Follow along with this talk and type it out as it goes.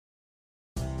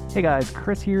Hey guys,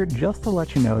 Chris here, just to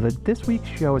let you know that this week's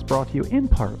show is brought to you in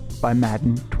part by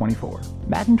Madden 24.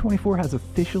 Madden 24 has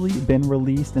officially been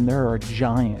released and there are a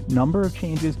giant number of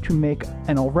changes to make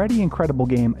an already incredible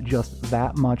game just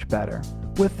that much better.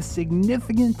 With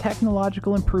significant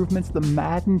technological improvements, the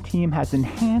Madden team has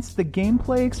enhanced the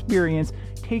gameplay experience,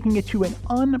 taking it to an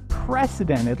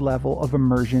unprecedented level of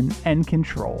immersion and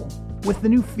control. With the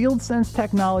new Field Sense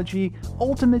technology,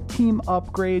 ultimate team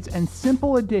upgrades, and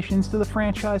simple additions to the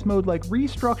franchise mode like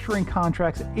restructuring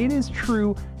contracts, it is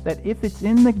true that if it's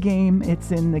in the game,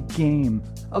 it's in the game.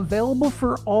 Available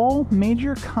for all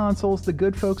major consoles, the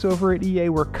good folks over at EA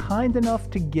were kind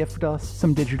enough to gift us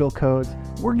some digital codes.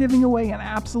 We're giving away an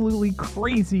absolutely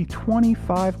crazy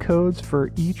 25 codes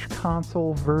for each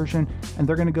console version, and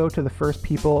they're going to go to the first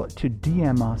people to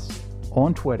DM us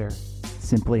on Twitter.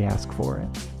 Simply ask for it.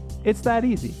 It's that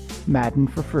easy. Madden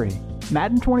for free.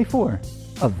 Madden 24,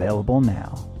 available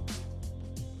now.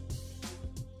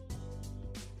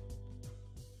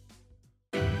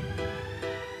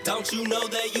 Don't you know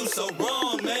that you so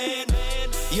wrong, man?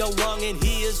 You're wrong and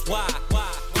here's why.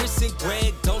 Chris and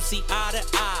Greg don't see eye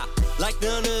to eye, like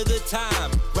none of the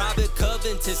time. Robert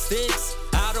Covington stinks.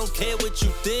 I don't care what you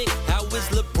think. How is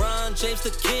LeBron James the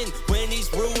king when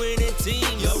he's ruining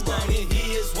teams? You're wrong and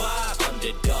here's why.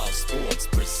 Underdog Sports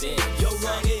presents. You're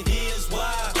wrong and here's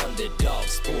why. Underdog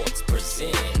Sports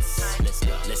presents.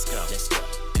 Let's go.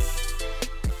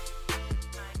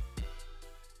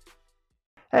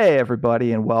 Hey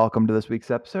everybody, and welcome to this week's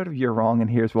episode of You're Wrong and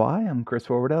Here's Why. I'm Chris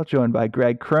Horwedel, joined by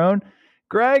Greg Crone.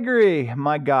 Gregory,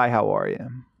 my guy, how are you?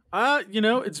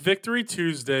 It's Victory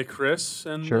Tuesday, Chris,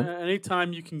 and Sure.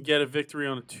 Anytime you can get a victory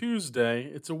on a Tuesday,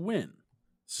 it's a win.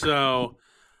 So,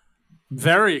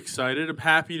 very excited. I'm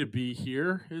happy to be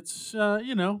here. It's,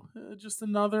 just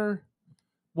another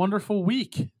wonderful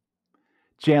week.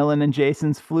 Jalen and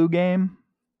Jason's flu game?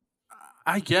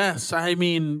 I guess. I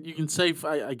mean, you can say,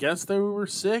 I guess they were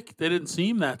sick. They didn't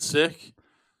seem that sick.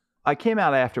 I came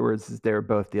out afterwards as they were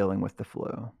both dealing with the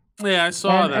flu. Yeah, I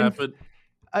saw that, but...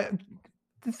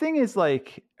 The thing is,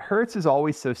 like, Hurts is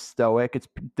always so stoic. It's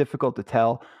difficult to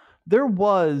tell. There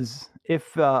was,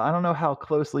 I don't know how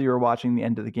closely you were watching the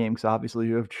end of the game, because obviously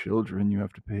you have children you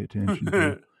have to pay attention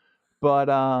to. But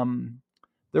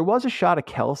there was a shot of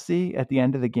Kelsey at the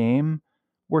end of the game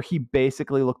where he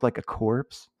basically looked like a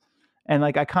corpse. And,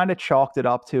 like, I kind of chalked it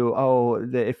up to,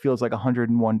 it feels like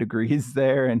 101 degrees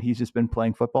there, and he's just been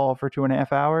playing football for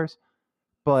 2.5 hours.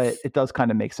 But it does kind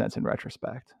of make sense in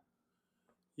retrospect.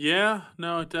 Yeah,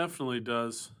 no, it definitely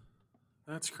does.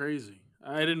 That's crazy.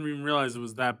 I didn't even realize it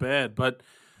was that bad. But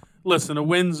listen, a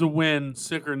win's a win,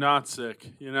 sick or not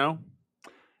sick, you know?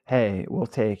 Hey, we'll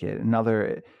take it.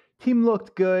 Another team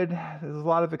looked good. There's a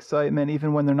lot of excitement.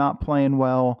 Even when they're not playing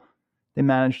well, they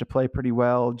managed to play pretty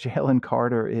well. Jalen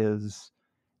Carter is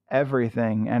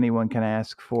everything anyone can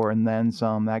ask for, and then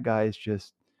some. That guy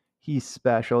is he's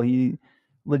special. He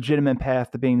legitimate path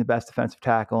to being the best defensive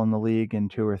tackle in the league in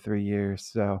 2 or 3 years.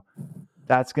 So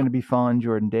that's going to be fun.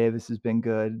 Jordan Davis has been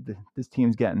good. This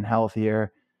team's getting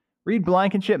healthier. Reed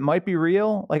Blankenship might be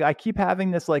real. Like, I keep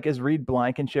having this, like, is Reed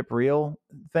Blankenship real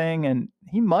thing, and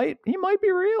he might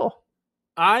be real.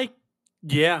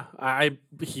 He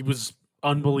was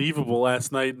unbelievable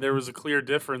last night. There was a clear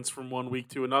difference from one week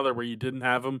to another where you didn't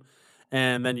have him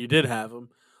and then you did have him.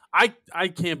 I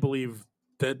can't believe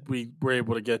that we were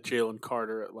able to get Jalen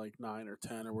Carter at like 9 or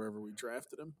 10 or wherever we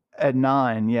drafted him. At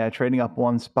 9, yeah, trading up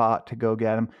one spot to go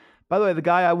get him. By the way, the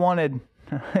guy I wanted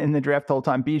in the draft the whole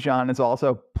time, Bijan, is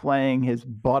also playing his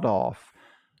butt off.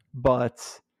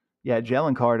 But yeah,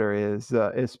 Jalen Carter is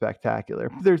spectacular.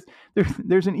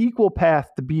 There's an equal path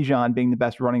to Bijan being the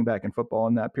best running back in football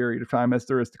in that period of time as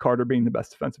there is to Carter being the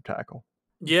best defensive tackle.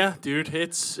 Yeah, dude,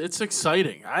 it's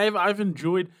exciting. I've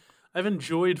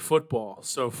enjoyed football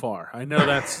so far. I know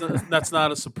that's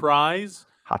not a surprise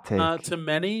Hot take. To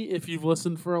many if you've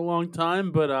listened for a long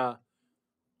time, but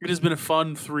it has been a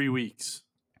fun 3 weeks.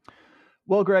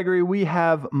 Well, Gregory, we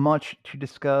have much to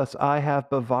discuss. I have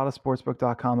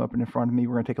bovadasportsbook.com open in front of me.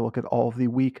 We're going to take a look at all of the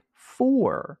Week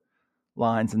 4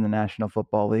 lines in the National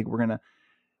Football League. We're going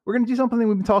to do something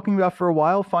we've been talking about for a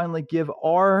while, finally give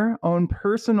our own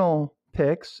personal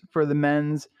picks for the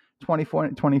men's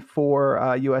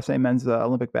 2024 USA men's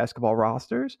Olympic basketball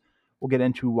rosters. We'll get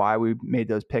into why we made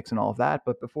those picks and all of that.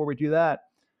 But before we do that,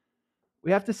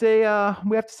 we have to say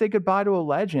goodbye to a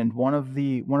legend. One of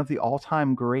the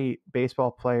all-time great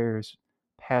baseball players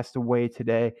passed away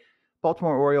today.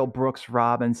 Baltimore Oriole Brooks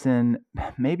Robinson,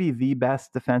 maybe the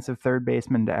best defensive third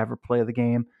baseman to ever play the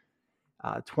game.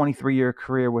 23-year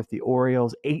career with the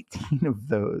Orioles, 18 of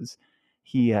those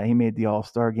He made the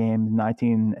All-Star game,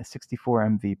 1964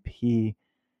 MVP,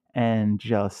 and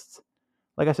just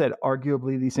like I said,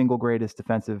 arguably the single greatest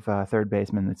defensive third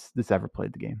baseman that's ever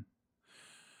played the game.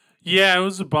 Yeah, it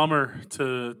was a bummer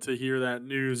to hear that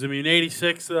news. I mean,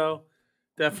 86 though,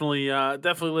 definitely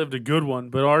lived a good one,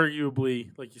 but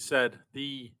arguably, like you said,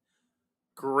 the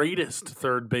greatest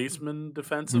third baseman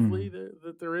defensively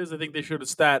that there is. I think they showed a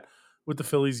stat with the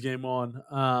Phillies game on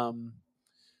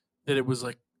that it was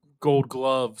like Gold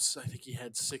Gloves. I think he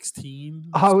had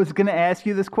 16. I was going to ask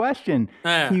you this question.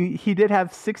 He did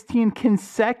have 16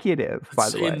 consecutive, by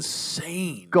the way.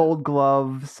 Insane. Gold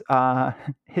Gloves.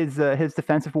 His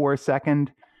defensive WAR is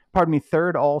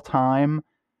third all time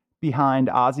behind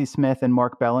Ozzie Smith and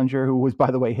Mark Bellinger, who was, by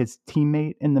the way, his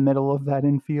teammate in the middle of that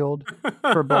infield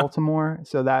for Baltimore.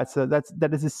 So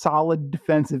that is a solid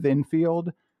defensive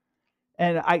infield.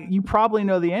 And you probably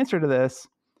know the answer to this,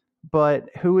 but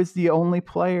who is the only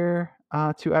player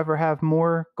to ever have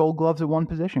more Gold Gloves at one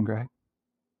position, Greg?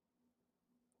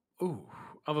 Ooh,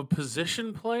 of a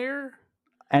position player?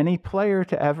 Any player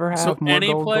to ever have more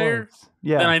Gold Gloves.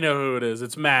 Yeah. Then I know who it is.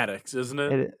 It's Maddox, isn't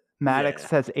it? Maddox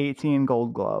has 18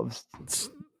 Gold Gloves. It's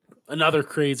another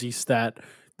crazy stat.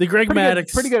 The Greg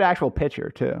Maddox. Pretty good actual pitcher,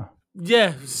 too.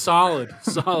 Yeah, solid.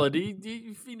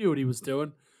 He knew what he was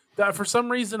doing. For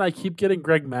some reason, I keep getting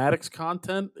Greg Maddox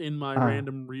content in my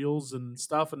random reels and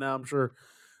stuff, and now I'm sure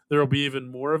there will be even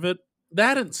more of it.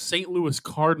 That and St. Louis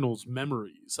Cardinals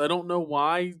memories. I don't know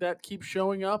why that keeps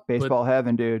showing up. Baseball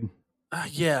heaven, dude.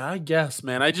 Yeah, I guess,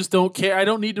 man. I just don't care. I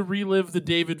don't need to relive the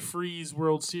David Freese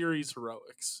World Series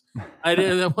heroics.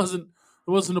 That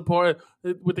wasn't a part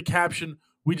with the caption.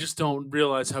 We just don't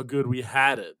realize how good we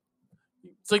had it.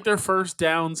 It's like their first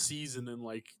down season in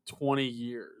like 20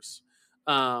 years.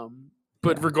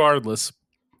 But regardless,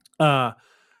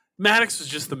 Maddox was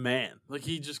just the man. Like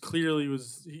he just clearly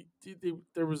was.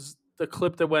 There was the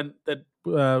clip that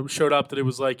showed up that it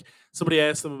was like somebody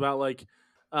asked him about like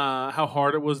how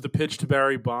hard it was to pitch to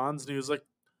Barry Bonds, and he was like,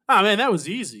 "Oh man, that was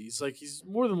easy." He's like, he's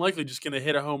more than likely just going to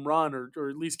hit a home run or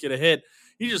at least get a hit.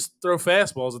 You just throw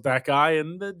fastballs at that guy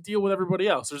and deal with everybody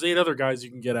else. There's 8 other guys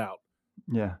you can get out.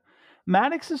 Yeah,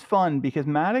 Maddox is fun because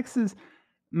Maddox is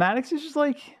just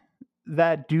like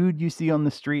that dude you see on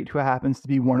the street who happens to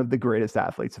be one of the greatest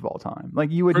athletes of all time.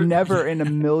 Like you would never in a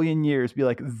million years be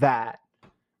like, that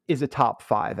is a top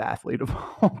 5 athlete of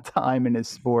all time in his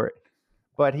sport.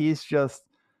 But he's just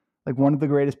like one of the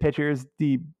greatest pitchers,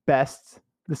 the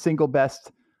single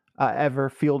best ever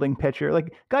fielding pitcher.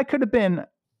 Like guy could have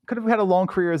had a long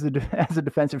career as a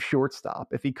defensive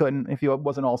shortstop if he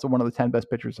wasn't also one of the 10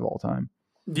 best pitchers of all time.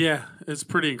 Yeah, it's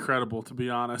pretty incredible, to be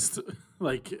honest.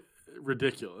 Like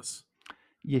ridiculous.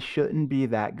 You shouldn't be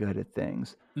that good at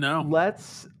things. No.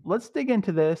 Let's dig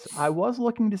into this. I was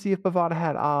looking to see if Bovada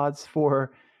had odds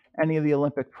for any of the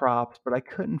Olympic props, but I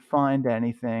couldn't find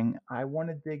anything. I want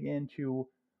to dig into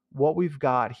what we've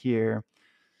got here.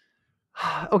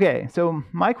 Okay, so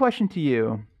my question to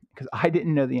you, because I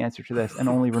didn't know the answer to this and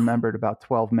only remembered about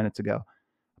 12 minutes ago.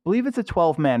 I believe it's a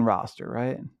 12-man roster,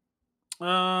 right?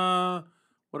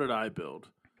 What did I build?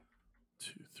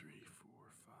 2, 3, 4,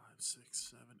 5, 6,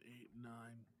 7, 8, 9,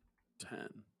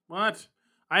 10. What?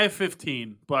 I have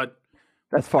 15, but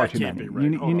that's far too many. Right.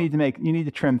 You need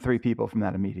to trim 3 people from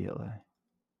that immediately.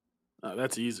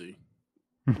 That's easy.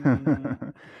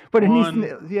 But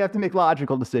you have to make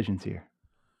logical decisions here.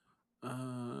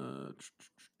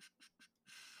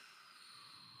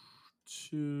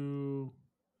 2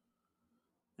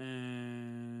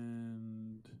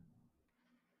 and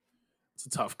it's a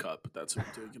tough cut, but that's what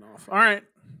I'm taking off. All right.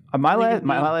 My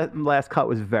last cut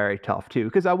was very tough too,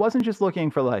 because I wasn't just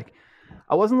looking for the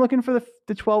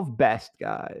 12 best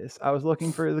guys. I was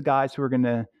looking for the guys who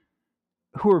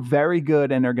are very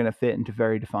good and are going to fit into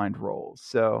very defined roles.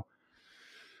 So,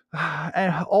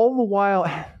 and all the while,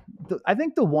 I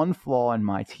think the one flaw in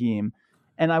my team,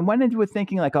 and I went into it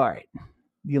thinking like, all right,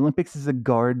 the Olympics is a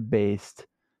guard-based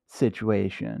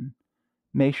situation.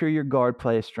 Make sure your guard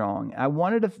play is strong. I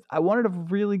wanted a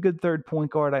really good third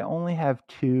point guard. I only have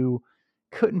 2.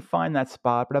 Couldn't find that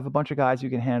spot, but I have a bunch of guys who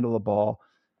can handle the ball.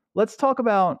 Let's talk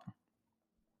about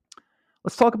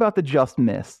the just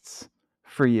missed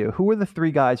for you. Who were the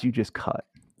 3 guys you just cut?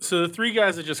 So the 3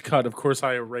 guys I just cut, of course,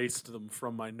 I erased them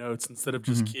from my notes instead of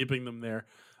just keeping them there.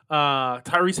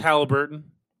 Tyrese Halliburton.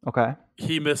 Okay.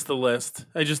 He missed the list.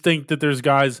 I just think that there's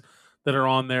guys that are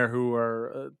on there who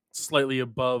are slightly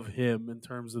above him in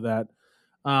terms of that.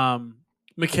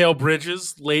 Mikal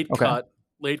Bridges, late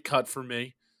cut for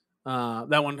me.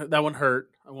 That one hurt.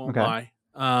 I won't lie.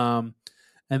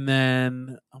 And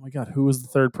then, oh my God, who was the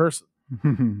third person?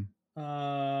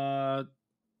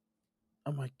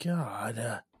 Oh my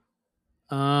god.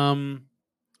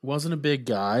 Wasn't a big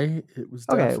guy. It was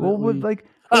Okay, well, with definitely like,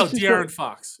 Oh, let's just go De'Aaron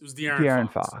Fox. It was De'Aaron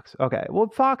De'Aaron Fox. Fox. Okay, well,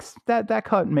 Fox, that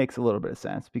cut makes a little bit of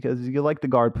sense because you like the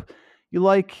guard, you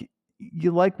like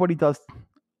what he does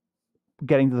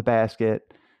getting to the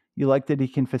basket. You like that he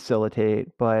can facilitate,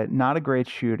 but not a great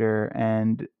shooter,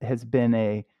 and has been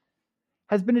a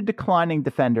declining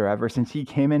defender ever since he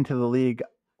came into the league,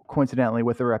 coincidentally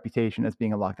with a reputation as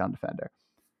being a lockdown defender.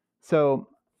 So,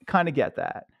 kind of get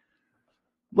that.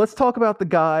 Let's talk about the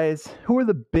guys. Who are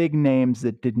the big names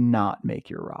that did not make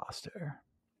your roster?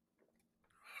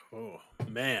 Oh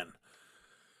man.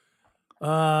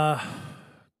 Uh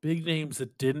Big names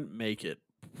that didn't make it.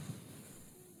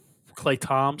 Clay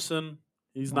Thompson.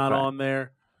 He's not Okay. on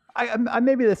there. I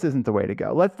maybe this isn't the way to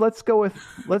go. Let's go with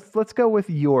let's go with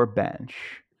your bench.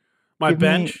 My Give me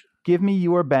bench, give me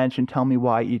your bench and tell me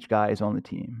why each guy is on the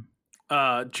team.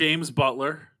 James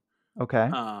Butler. Okay.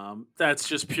 That's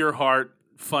just pure heart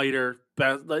fighter.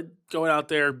 Like going out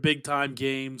there, big time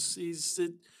games. He's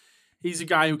a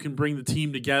guy who can bring the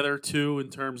team together too in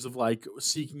terms of like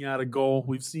seeking out a goal.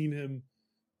 We've seen him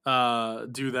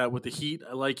do that with the Heat.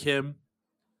 I like him.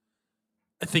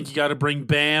 I think you got to bring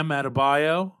Bam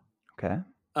Adebayo. Okay.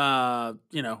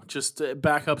 Just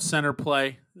backup center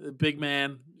play. Big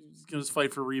man. He's going to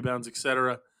fight for rebounds,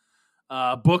 etc.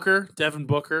 Devin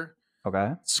Booker.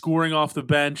 Okay. Scoring off the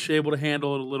bench, able to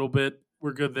handle it a little bit.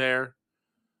 We're good there.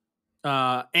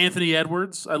 Anthony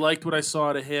Edwards. I liked what I saw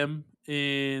out of him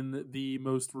in the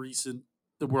most recent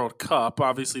the World Cup.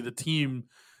 Obviously, the team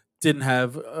didn't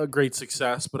have a great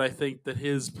success, but I think that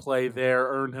his play there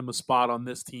earned him a spot on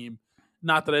this team.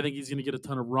 Not that I think he's going to get a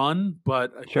ton of run,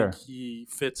 but I Sure. think he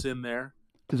fits in there.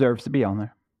 Deserves to be on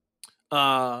there.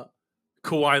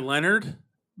 Kawhi Leonard.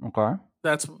 Okay.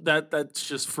 That's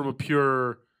just from a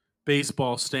pure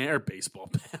basketball standpoint.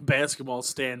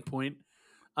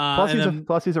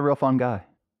 Plus he's a real fun guy.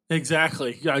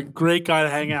 Exactly. Yeah, great guy to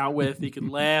hang out with. He can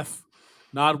laugh,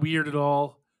 not weird at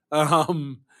all.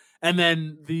 And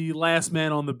then the last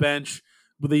man on the bench,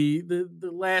 the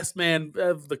last man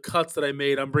of the cuts that I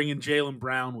made, I'm bringing Jaylen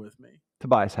Brown with me.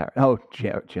 Tobias Harris. Oh,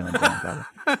 Jaylen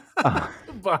Brown.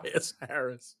 Tobias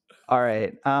Harris. All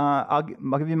right. I'll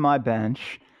give you my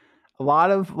bench. A lot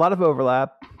of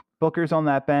overlap. Booker's on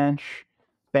that bench.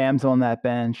 Bam's on that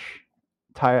bench.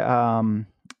 Anthony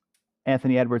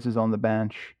Edwards is on the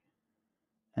bench.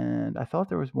 And I thought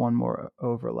there was one more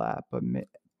overlap, but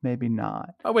maybe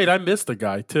not. Oh, wait, I missed a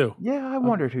guy, too. Yeah, I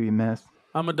wondered who you missed.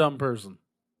 I'm a dumb person.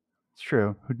 It's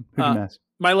true. Who'd you miss?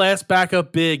 My last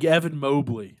backup big, Evan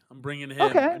Mobley. I'm bringing him.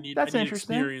 Okay, I need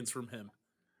interesting. Experience from him.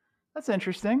 That's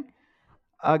interesting.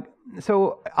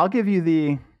 So I'll give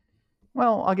you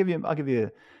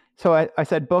So I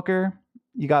said Booker,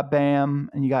 you got Bam,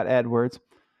 and you got Edwards.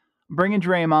 I'm bringing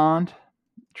Draymond.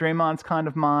 Draymond's kind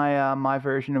of my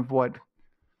version of what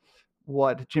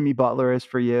Jimmy Butler is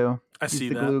for you. He's the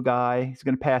glue guy. He's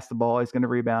going to pass the ball. He's going to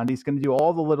rebound. He's going to do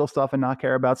all the little stuff and not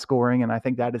care about scoring. And I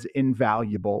think that is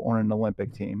invaluable on an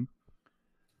Olympic team.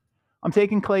 I'm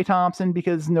taking Klay Thompson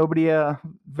because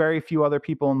very few other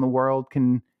people in the world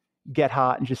can get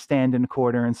hot and just stand in a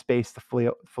corner and space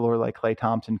the floor like Klay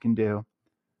Thompson can do.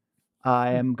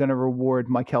 I am going to reward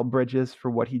Mikal Bridges for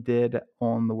what he did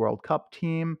on the World Cup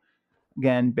team.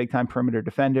 Again, big-time perimeter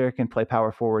defender, can play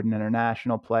power forward in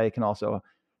international play, can also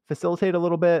facilitate a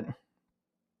little bit.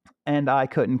 And I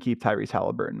couldn't keep Tyrese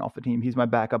Halliburton off the team. He's my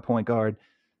backup point guard.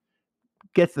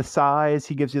 Gets the size.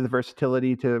 He gives you the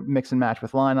versatility to mix and match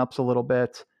with lineups a little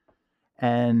bit.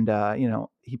 And,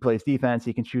 he plays defense.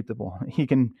 He can shoot the ball.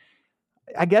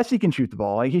 I guess he can shoot the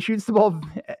ball. He shoots the ball.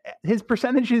 His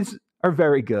percentages are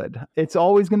very good. It's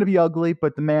always going to be ugly,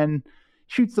 but the man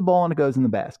shoots the ball and it goes in the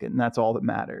basket, and that's all that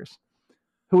matters.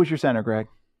 Who was your center, Greg?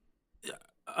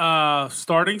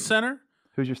 Starting center?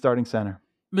 Who's your starting center?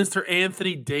 Mr.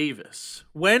 Anthony Davis.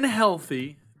 When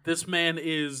healthy, this man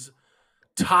is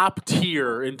top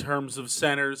tier in terms of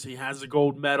centers. He has a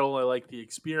gold medal. I like the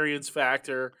experience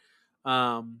factor.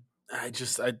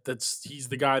 He's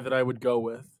the guy that I would go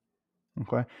with.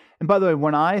 Okay. And by the way,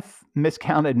 when I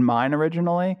miscounted mine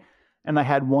originally, and I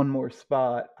had one more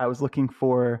spot, I was looking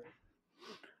for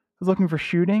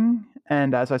shooting,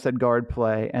 and as I said, guard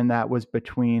play, and that was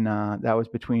between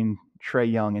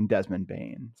Trae Young and Desmond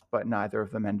Bain, but neither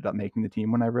of them ended up making the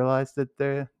team when I realized that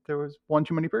there was one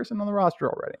too many person on the roster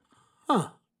already. Huh.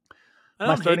 I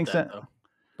don't hate that, though.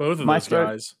 Both of those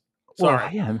guys. Sorry.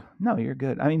 Well, yeah, no, you're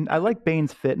good. I mean, I like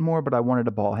Bain's fit more, but I wanted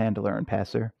a ball handler and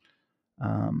passer.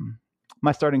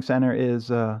 My starting center is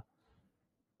Joel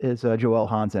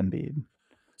Hans Embiid.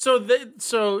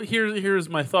 So here's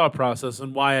my thought process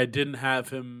and why I didn't have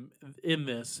him in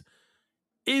this.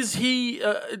 Is he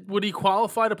would he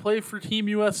qualify to play for Team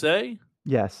USA?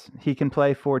 Yes, he can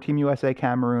play for Team USA,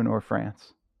 Cameroon, or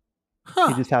France.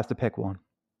 He just has to pick one.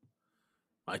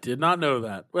 I did not know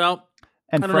that. Well,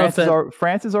 and France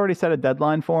has already set a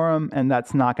deadline for him, and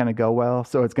that's not going to go well.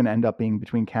 So it's going to end up being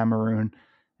between Cameroon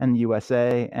and the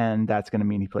USA, and that's going to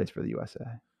mean he plays for the USA.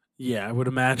 Yeah, I would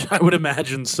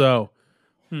imagine so.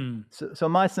 So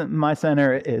my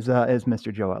center is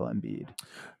Mr. Joel Embiid.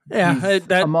 Yeah, he's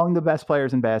among the best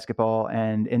players in basketball,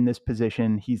 and in this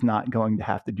position, he's not going to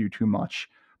have to do too much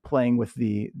playing with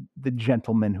the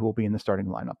gentleman who will be in the starting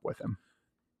lineup with him.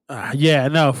 Yeah,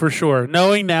 no, for sure.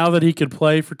 Knowing now that he could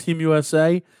play for Team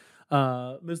USA,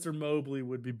 Mr. Mobley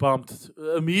would be bumped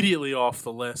immediately off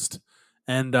the list,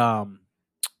 and Mr.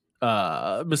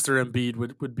 Embiid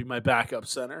would be my backup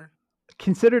center.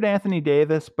 Considered Anthony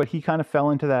Davis, but he kind of fell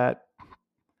into that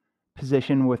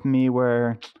position with me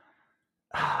where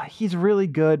he's really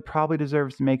good, probably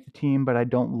deserves to make the team, but I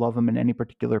don't love him in any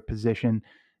particular position,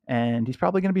 and he's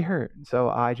probably going to be hurt. So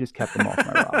I just kept him off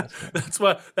my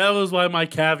roster. That was why my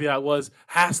caveat was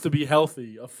has to be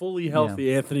healthy, a fully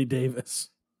healthy Anthony Davis.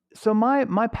 So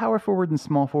my power forward and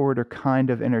small forward are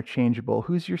kind of interchangeable.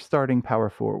 Who's your starting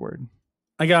power forward?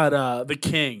 I got the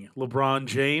King, LeBron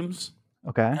James.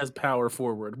 Okay. As power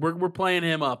forward. We're playing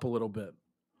him up a little bit.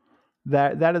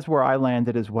 That is where I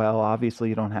landed as well. Obviously,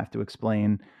 you don't have to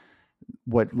explain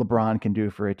what LeBron can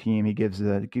do for a team. He gives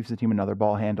the team another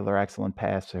ball handler, excellent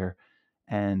passer,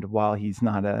 and while he's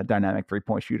not a dynamic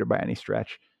 3-point shooter by any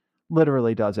stretch,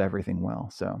 literally does everything well.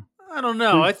 So I don't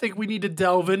know. I think we need to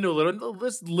delve into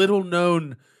this little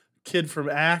known kid from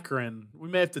Akron. We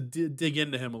may have to dig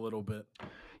into him a little bit.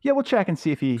 Yeah, we'll check and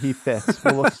see if he fits.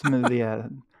 We'll look some of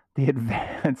the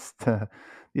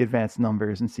advanced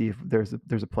numbers and see if there's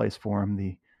a place for him,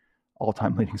 the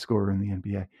all-time leading scorer in the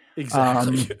NBA.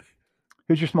 Exactly.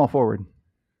 Who's your small forward?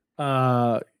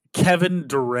 Kevin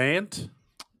Durant.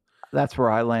 That's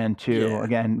where I land too. Yeah.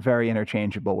 Again, very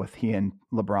interchangeable with he and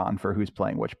LeBron for who's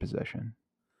playing which position.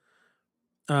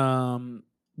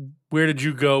 Where did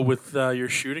you go with your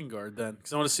shooting guard then?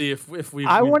 Because I want to see if we.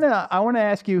 I want to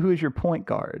ask you who's your point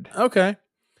guard. Okay.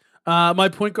 My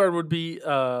point guard would be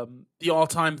the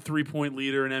all-time 3-point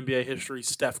leader in NBA history,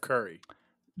 Steph Curry.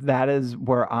 That is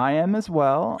where I am as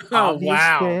well. Oh,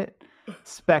 wow. Fit,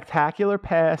 spectacular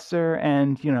passer,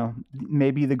 and,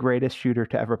 maybe the greatest shooter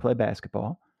to ever play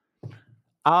basketball.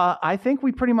 I think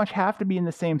we pretty much have to be in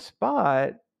the same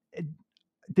spot.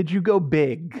 Did you go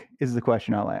big is the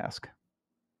question I'll ask.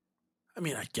 I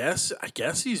mean, I guess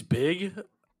he's big.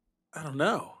 I don't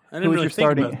know. I didn't really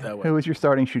think about it that way. Who was your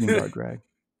starting shooting guard, Greg?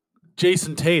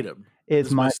 Jason Tatum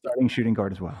is my starting shooting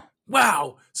guard as well.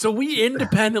 Wow. So we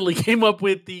independently came up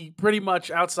with the pretty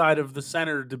much outside of the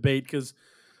center debate because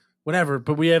whatever,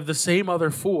 but we have the same other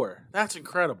four. That's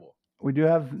incredible. We do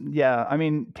have, I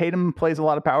mean, Tatum plays a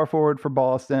lot of power forward for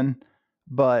Boston,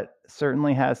 but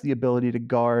certainly has the ability to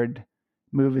guard,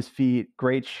 move his feet,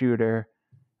 great shooter,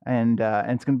 and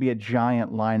it's going to be a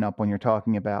giant lineup when you're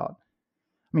talking about.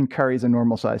 I mean, Curry's a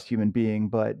normal-sized human being,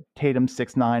 but Tatum's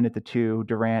 6'9" at the 2.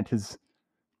 Durant is,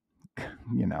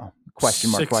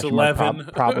 question mark,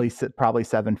 probably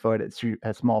 7 foot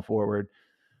at small forward.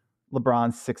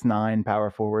 LeBron's 6'9"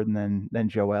 power forward, and then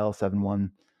Joel 7'1"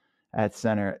 at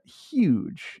center.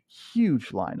 Huge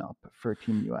lineup for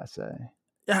Team USA.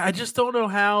 Yeah, I just don't know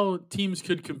how teams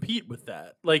could compete with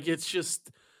that. Like, it's just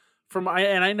and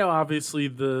I know obviously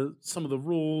some of the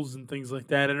rules and things like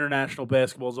that. International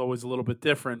basketball is always a little bit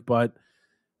different, but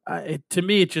to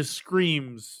me, it just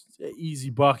screams easy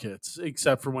buckets,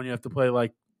 except for when you have to play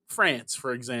like France,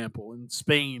 for example, and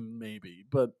Spain maybe.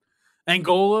 But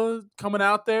Angola coming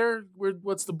out there,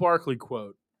 what's the Barkley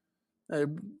quote? I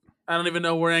don't even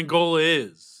know where Angola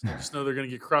is. I just know they're going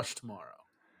to get crushed tomorrow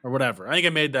or whatever. I think I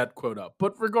made that quote up,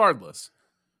 but regardless.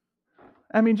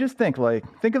 I mean, just think of the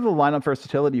lineup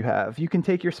versatility you have. You can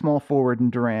take your small forward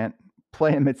and Durant,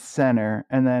 play him at center,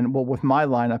 and then, with my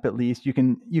lineup at least, you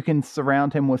can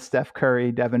surround him with Steph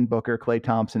Curry, Devin Booker, Klay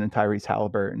Thompson, and Tyrese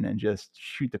Halliburton, and just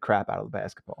shoot the crap out of the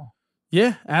basketball.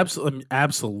 Yeah, absolutely,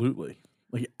 absolutely,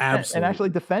 and actually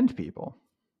defend people.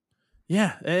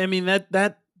 Yeah, I mean that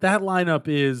lineup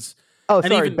is. Oh,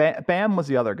 sorry, Bam was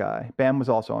the other guy. Bam was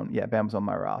also on. Yeah, Bam was on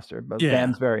my roster, but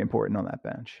Bam's very important on that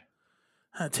bench.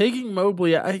 Taking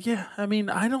Mobley, I mean,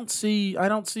 I don't see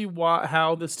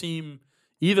how this team,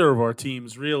 either of our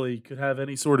teams, really could have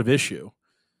any sort of issue.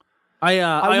 I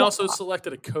also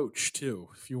selected a coach too.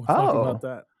 If you want to talk about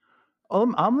that,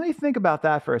 let me think about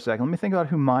that for a second. Let me think about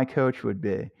who my coach would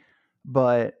be.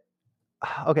 But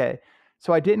okay,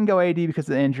 So I didn't go AD because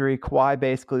of the injury. Kawhi,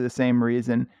 basically the same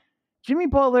reason. Jimmy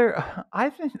Butler, I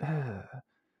think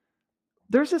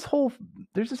there's this whole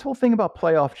thing about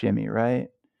playoff Jimmy, right?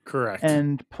 Correct.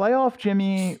 And playoff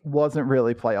Jimmy wasn't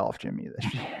really playoff Jimmy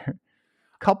this year.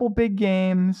 Couple big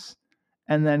games,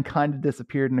 and then kind of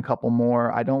disappeared in a couple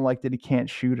more. I don't like that he can't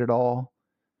shoot at all,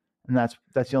 and that's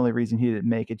the only reason he didn't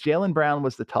make it. Jaylen Brown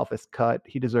was the toughest cut.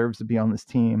 He deserves to be on this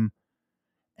team,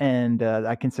 and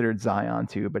I considered Zion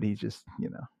too, but he just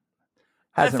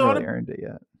hasn't really earned it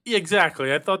yet. Yeah,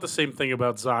 exactly. I thought the same thing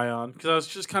about Zion because I was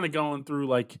just kind of going through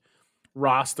like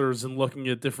rosters and looking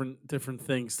at different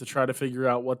things to try to figure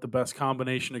out what the best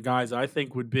combination of guys I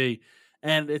think would be,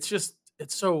 and it's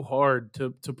so hard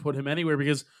to put him anywhere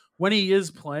because when he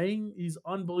is playing, he's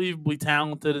unbelievably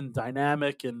talented and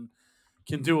dynamic and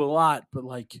can do a lot, but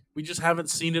like we just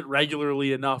haven't seen it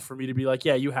regularly enough for me to be like,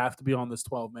 yeah, you have to be on this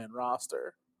 12-man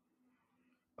roster.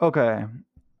 Okay.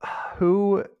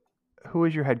 Who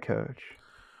is your head coach?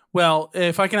 Well,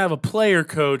 if I can have a player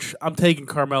coach, I'm taking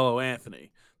Carmelo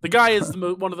Anthony. The guy is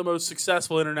one of the most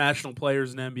successful international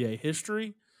players in NBA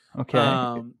history.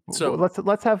 Okay. So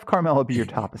let's have Carmelo be your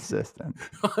top assistant.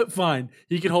 Fine.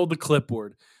 He can hold the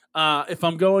clipboard. If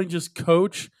I'm going just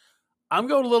coach, I'm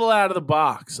going a little out of the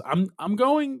box. I'm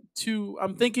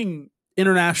thinking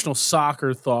international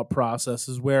soccer thought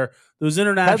processes where those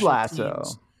international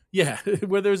teams, yeah,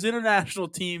 where there's international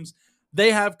teams,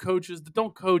 they have coaches that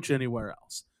don't coach anywhere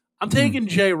else. I'm taking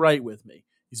Jay Wright with me.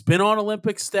 He's been on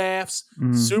Olympic staffs,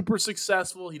 super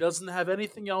successful. He doesn't have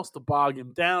anything else to bog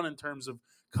him down in terms of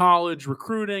college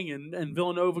recruiting and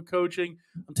Villanova coaching.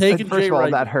 I'm taking Jay Wright. First of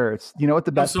all, that hurts. You know what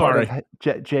the best part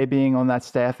of Jay being on that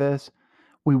staff is?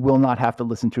 We will not have to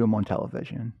listen to him on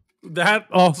television. That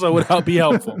also would be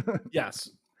helpful. Yes.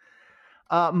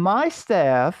 My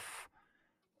staff,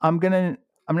 I'm gonna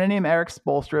name Eric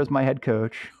Spoelstra as my head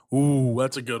coach. Ooh,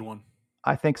 that's a good one.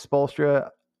 I think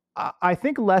Spoelstra. I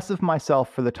think less of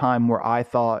myself for the time where I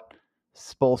thought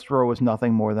Spoelstra was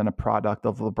nothing more than a product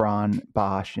of LeBron,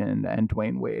 Bosh, and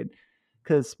Dwayne Wade.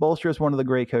 Because Spoelstra is one of the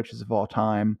great coaches of all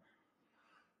time.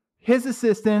 His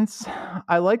assistants,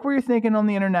 I like where you're thinking on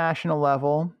the international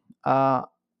level. So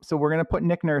we're going to put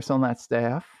Nick Nurse on that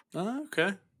staff.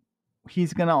 Okay.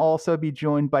 He's going to also be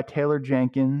joined by Taylor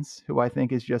Jenkins, who I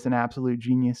think is just an absolute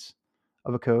genius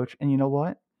of a coach. And you know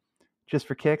what? Just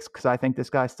for kicks, because I think this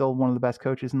guy's still one of the best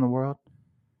coaches in the world.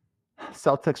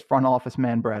 Celtics front office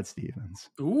man Brad Stevens.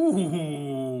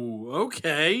 Ooh,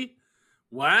 okay.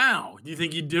 Wow. Do you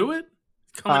think you'd do it?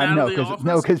 No,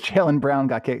 because Jaylen Brown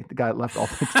got left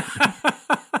off the team.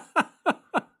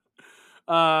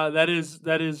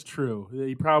 That is true.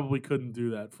 He probably couldn't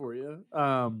do that for you.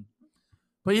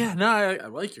 But yeah, no, I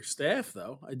like your staff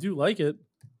though. I do like it.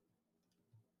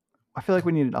 I feel like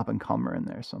we need an up and comer in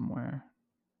there somewhere.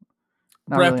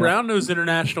 Brett Brown knows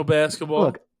international basketball.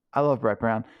 Look, I love Brett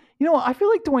Brown. You know, I feel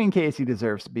like Dwayne Casey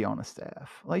deserves to be on a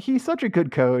staff. Like, he's such a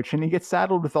good coach, and he gets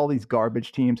saddled with all these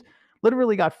garbage teams.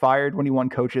 Literally got fired when he won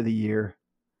Coach of the Year.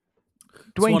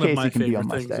 Dwayne Casey can be on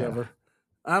my staff. Ever.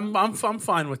 I'm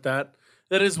fine with that.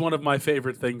 That is one of my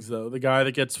favorite things, though. The guy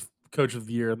that gets Coach of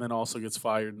the Year and then also gets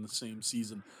fired in the same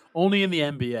season. Only in the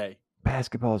NBA.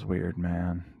 Basketball is weird,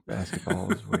 man.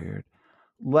 Basketball is weird.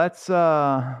 Let's.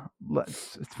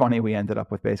 It's funny we ended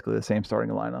up with basically the same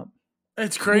starting lineup.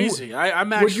 It's crazy.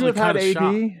 I'm actually kind of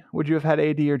shocked. Would you have had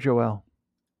AD or Joel?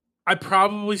 I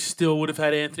probably still would have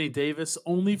had Anthony Davis,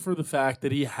 only for the fact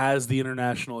that he has the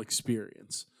international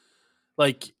experience.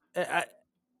 Like,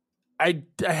 I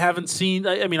haven't seen.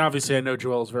 I mean, obviously, I know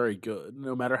Joel's very good,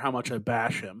 no matter how much I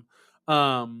bash him.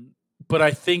 But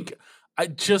I think,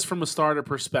 just from a starter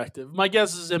perspective, my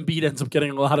guess is Embiid ends up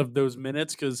getting a lot of those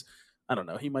minutes because, I don't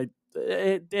know,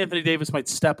 Anthony Davis might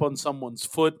step on someone's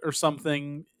foot or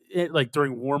something like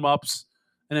during warm-ups,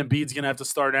 and Embiid's going to have to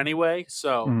start anyway.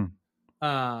 So,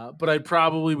 but I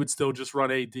probably would still just run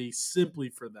AD simply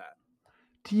for that.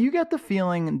 Do you get the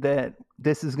feeling that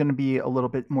this is going to be a little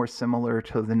bit more similar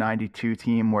to the 92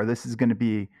 team, where this is going to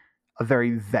be a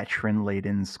very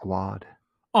veteran-laden squad?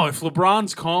 Oh, if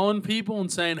LeBron's calling people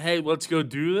and saying, hey, let's go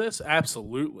do this,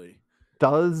 absolutely.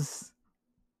 Does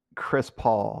Chris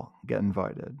Paul get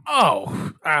invited?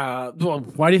 Oh, well,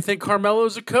 why do you think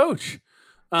Carmelo's a coach?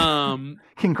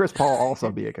 Can Chris Paul also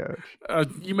be a coach?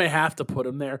 You may have to put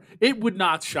him there. It would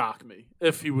not shock me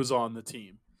if he was on the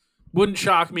team. Wouldn't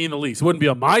shock me in the least. It wouldn't be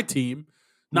on my team.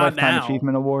 Not Lifetime now.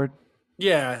 Achievement Award?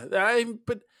 Yeah.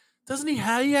 But doesn't he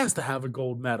have? He has to have a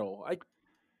gold medal.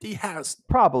 He has.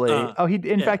 Probably.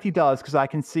 In fact, he does, because I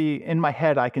can see, in my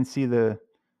head, I can see the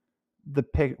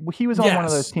pic. He was on one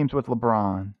of those teams with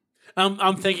LeBron.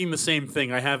 I'm thinking the same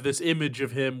thing. I have this image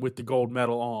of him with the gold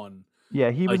medal on.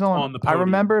 Yeah, he was like, on the I podium.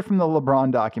 remember it from the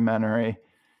LeBron documentary.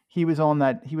 He was on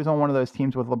one of those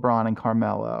teams with LeBron and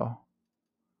Carmelo.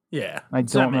 Yeah, I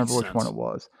so that don't remember makes which one sense. it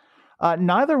was.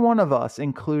 Neither one of us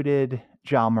included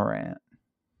Ja Morant.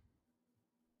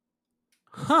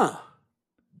 Huh.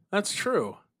 That's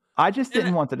true. I just And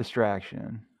didn't want the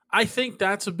distraction. I think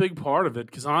that's a big part of it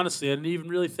because honestly, I didn't even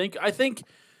really think. I think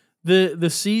the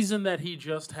season that he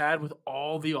just had with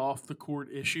all the off the court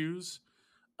issues,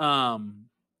 um,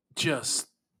 just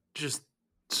just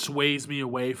sways me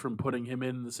away from putting him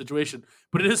in the situation.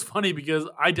 But it is funny because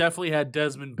I definitely had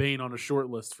Desmond Bain on a short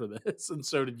list for this, and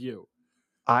so did you.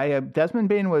 Desmond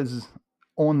Bain was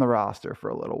on the roster for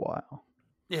a little while,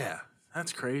 Yeah,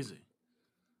 that's crazy.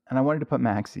 and I wanted to put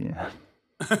Maxey in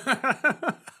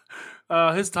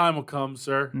His time will come,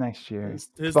 sir. next year. His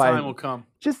But time will come.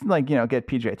 just get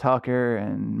PJ Tucker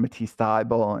and Matisse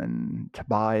Thybulle and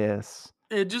Tobias.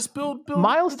 Just build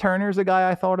Miles Turner's a guy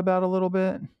I thought about a little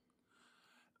bit.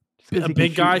 A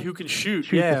big guy who can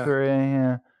shoot. Yeah. The three.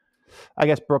 Yeah. I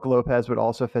guess Brooke Lopez would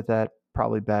also fit that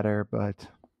probably better, but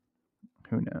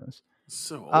who knows?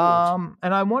 So old.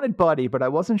 And I wanted Buddy, but I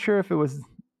wasn't sure if it was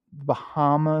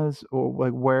Bahamas or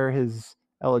like where his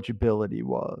eligibility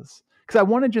was. Because I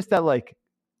wanted just that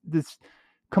this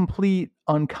complete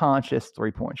unconscious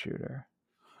 3-point shooter.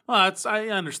 Well, I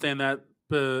understand that,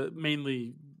 but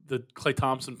mainly the Klay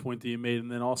Thompson point that you made,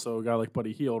 and then also a guy like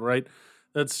Buddy Hield, right?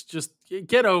 That's just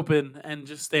get open and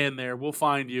just stand there. We'll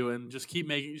find you and just keep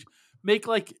make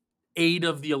like 8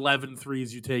 of the 11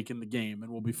 threes you take in the game,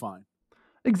 and we'll be fine.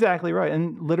 Exactly right,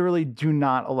 and literally do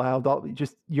not allow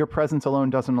just your presence alone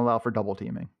doesn't allow for double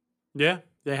teaming. Yeah,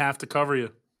 they have to cover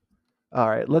you. All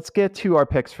right, let's get to our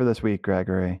picks for this week,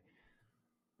 Gregory.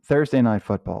 Thursday Night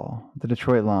Football, the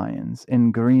Detroit Lions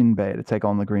in Green Bay to take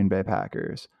on the Green Bay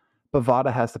Packers.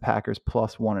 Bovada has the Packers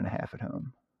plus 1.5 at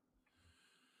home.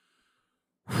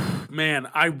 Man,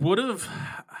 I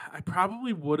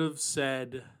probably would have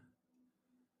said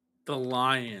the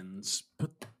Lions,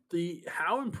 but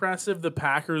how impressive the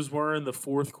Packers were in the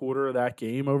fourth quarter of that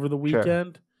game over the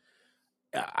weekend.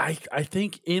 Sure. I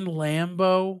think in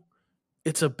Lambeau,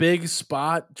 it's a big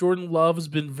spot. Jordan Love's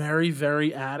been very,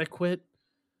 very adequate.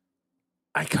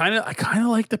 I kind of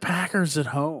like the Packers at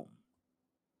home.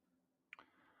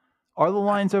 Are the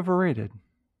Lions overrated?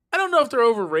 I don't know if they're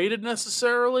overrated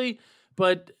necessarily,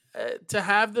 but to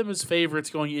have them as favorites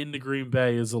going into Green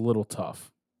Bay is a little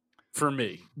tough for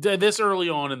me this early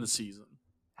on in the season.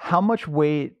 How much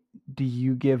weight do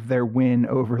you give their win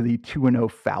over the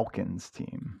 2-0 Falcons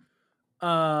team?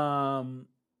 Not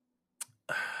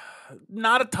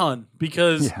a ton,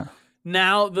 because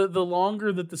now the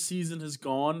longer that the season has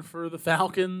gone for the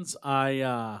Falcons,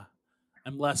 I'm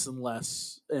less and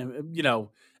less,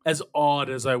 as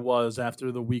awed as I was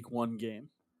after the week 1 game.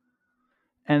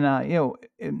 And,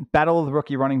 in Battle of the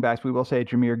Rookie Running Backs, we will say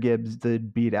Jahmyr Gibbs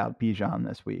did beat out Bijan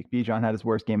this week. Bijan had his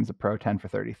worst game as a pro, 10 for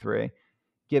 33.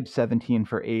 Gibbs 17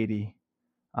 for 80,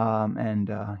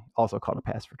 and also caught a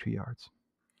pass for 2 yards.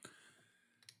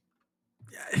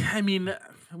 I mean,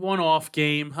 one-off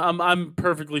game. I'm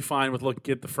perfectly fine with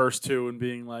looking at the first 2 and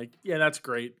being like, yeah, that's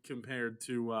great compared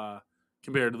to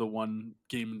the one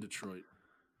game in Detroit.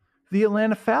 The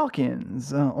Atlanta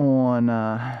Falcons at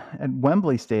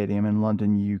Wembley Stadium in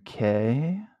London,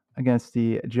 UK, against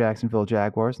the Jacksonville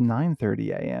Jaguars,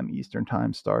 9:30 a.m. Eastern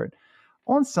Time start.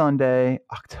 On Sunday,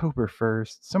 October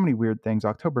 1st, so many weird things.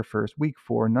 October 1st, week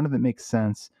 4, none of it makes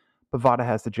sense. Bovada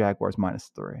has the Jaguars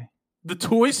 -3. The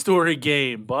Toy Story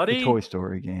game, buddy. The Toy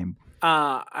Story game.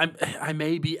 I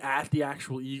may be at the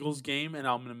actual Eagles game, and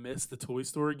I'm going to miss the Toy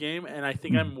Story game, and I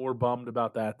think I'm more bummed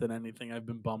about that than anything I've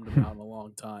been bummed about in a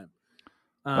long time.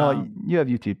 Well, you have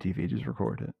YouTube TV, just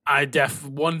record it. I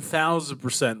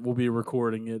 1,000% will be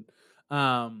recording it.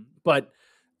 But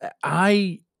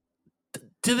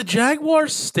do the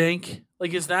Jaguars stink?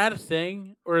 Like, is that a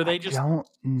thing, or are they just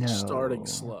starting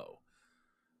slow?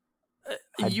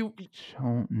 I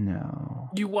don't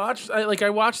know. You watched, I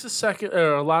watched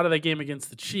a lot of that game against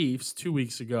the Chiefs 2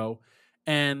 weeks ago,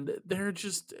 and they're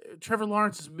just Trevor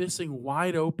Lawrence is missing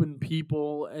wide open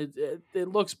people. It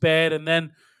looks bad, and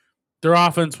then their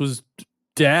offense was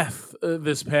death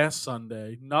this past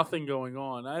Sunday. Nothing going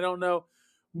on. I don't know.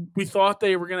 We thought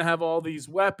they were going to have all these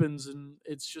weapons, and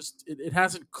it's just it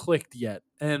hasn't clicked yet.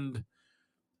 And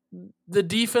the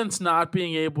defense not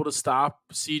being able to stop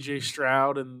C.J.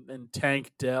 Stroud and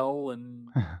Tank Dell, and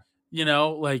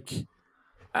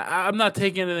I'm not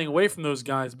taking anything away from those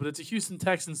guys, but it's a Houston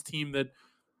Texans team that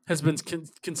has been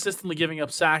consistently giving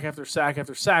up sack after sack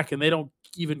after sack, and they don't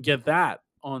even get that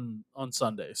on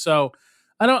Sunday. So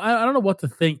I don't know what to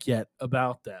think yet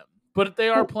about them. But they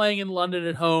are playing in London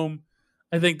at home.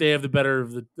 I think they have the better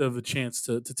of the chance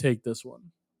to take this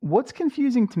one. What's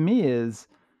confusing to me is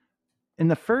in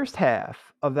the first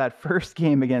half of that first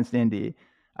game against Indy,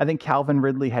 I think Calvin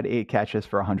Ridley had 8 catches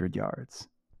for 100 yards.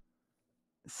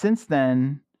 Since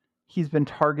then, he's been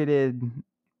targeted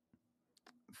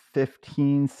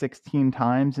 15, 16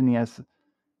 times, and he has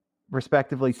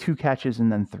respectively 2 catches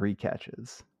and then 3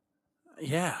 catches.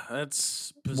 Yeah,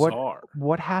 that's bizarre.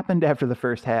 What happened after the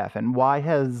first half, and why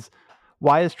has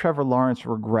Trevor Lawrence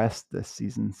regressed this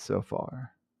season so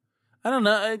far? I don't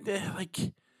know.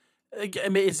 I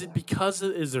mean, is it because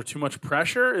is there too much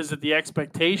pressure? Is it the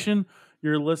expectation?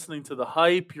 You're listening to the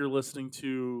hype. You're listening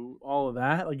to all of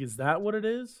that. Like, is that what it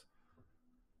is?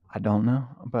 I don't know,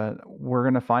 but we're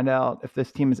gonna find out if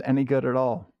this team is any good at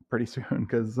all pretty soon.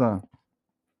 Because a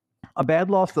bad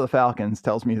loss to the Falcons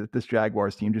tells me that this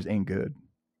Jaguars team just ain't good.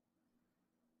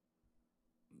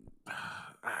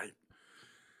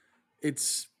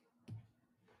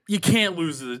 You can't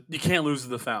lose to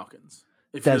the Falcons.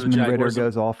 If Desmond Ridder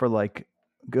goes off for like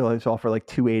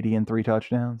 280 and 3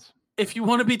 touchdowns. If you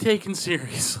want to be taken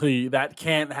seriously, that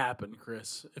can't happen,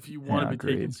 Chris. If you want to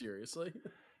be taken seriously.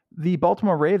 The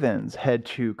Baltimore Ravens head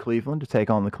to Cleveland to take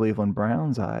on the Cleveland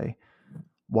Browns. I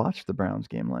watched the Browns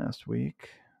game last week.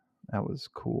 That was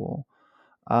cool.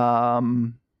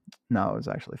 No, it was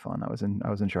actually fun. I was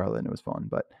in Charlotte and it was fun.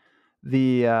 But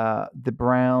the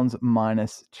Browns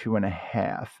minus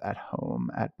 2.5 at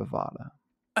home at Bovada.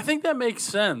 I think that makes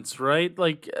sense, right?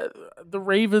 Like the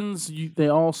Ravens, they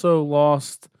also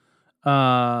lost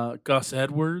Gus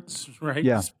Edwards, right?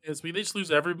 Yeah. They just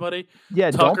lose everybody. Yeah,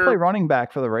 Tucker, don't play running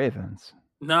back for the Ravens.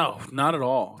 No, not at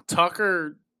all.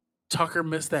 Tucker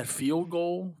missed that field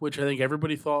goal, which I think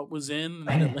everybody thought was in.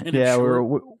 And yeah,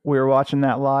 we were watching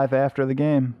that live after the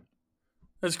game.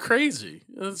 That's crazy.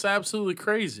 That's absolutely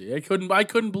crazy. I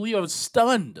couldn't believe. I was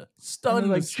stunned.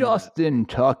 Like Justin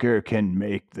Tucker can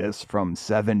make this from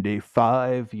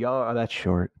 75 yards. That's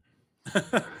short.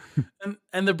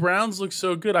 and the Browns look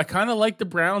so good. I kind of like the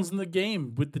Browns in the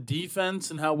game with the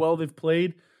defense and how well they've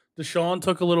played. Deshaun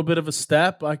took a little bit of a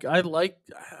step. I like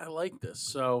this.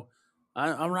 So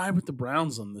I'll ride with the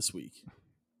Browns on this week.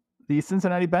 The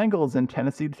Cincinnati Bengals in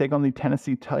Tennessee to take on the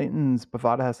Tennessee Titans.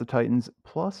 Bovada has the Titans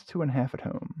plus 2.5 at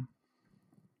home.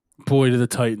 Boy, do the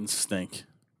Titans stink.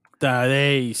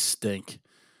 They stink.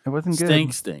 It wasn't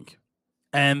good. Stink.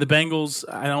 And the Bengals,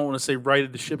 I don't want to say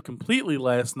righted the ship completely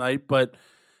last night, but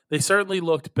they certainly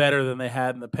looked better than they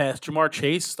had in the past. Jamar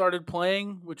Chase started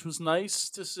playing, which was nice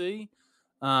to see.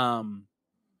 And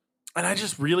I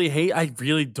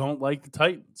really don't like the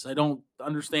Titans. I don't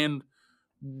understand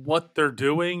what they're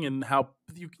doing and how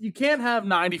you can't have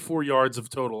 94 yards of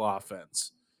total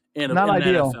offense in an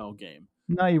NFL game.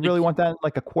 No, you really want that in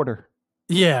like a quarter.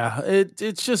 Yeah,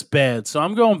 it's just bad. So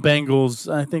I'm going Bengals.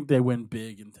 I think they win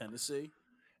big in Tennessee.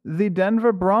 The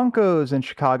Denver Broncos in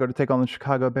Chicago to take on the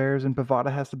Chicago Bears, and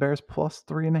Bovada has the Bears plus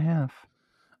 3.5.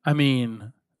 I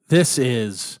mean, this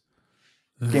is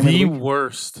the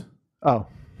worst. Oh.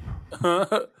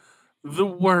 The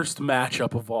worst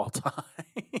matchup of all time.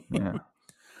 Yeah.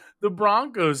 The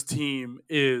Broncos team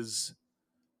is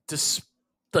just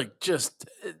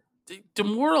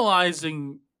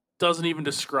demoralizing. Doesn't even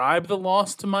describe the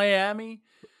loss to Miami,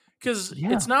 because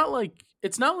it's not like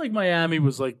Miami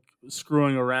was like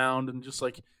screwing around and just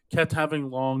like kept having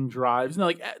long drives. No,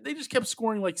 like they just kept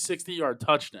scoring like 60-yard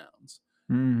touchdowns.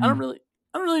 Mm-hmm. I don't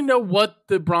really know what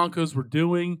the Broncos were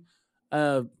doing.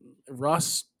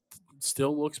 Russ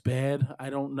still looks bad. I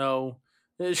don't know.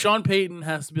 Sean Payton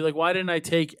has to be like, why didn't I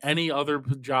take any other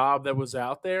job that was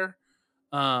out there?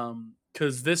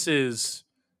 Because this is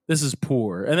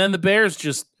poor. And then the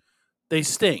Bears they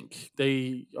stink.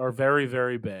 They are very,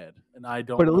 very bad. And I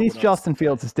don't. But at least Justin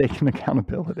Fields is taking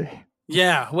accountability.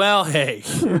 Yeah. Well, hey,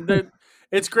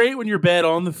 it's great when you're bad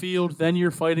on the field. Then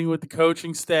you're fighting with the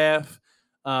coaching staff.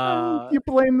 You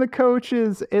blame the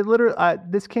coaches. It literally. I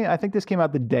think this came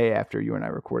out the day after you and I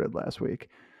recorded last week,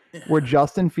 where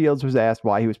Justin Fields was asked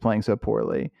why he was playing so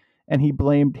poorly, and he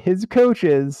blamed his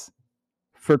coaches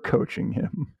for coaching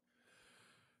him.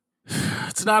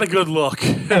 It's not a good look.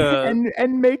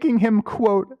 and making him,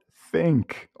 quote,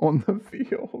 think on the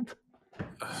field.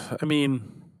 I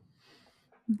mean,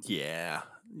 yeah.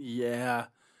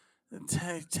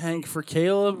 Tank for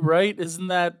Caleb, right? Isn't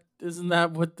that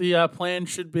what the plan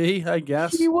should be, I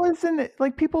guess? He wasn't,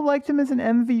 like, people liked him as an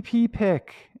MVP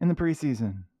pick in the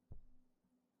preseason.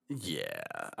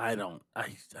 Yeah, I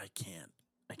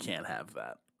can't have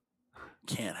that.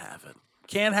 Can't have it.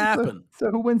 Can't happen.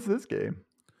 So who wins this game?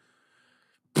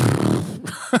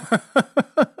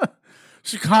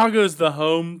 Chicago's the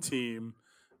home team,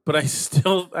 but I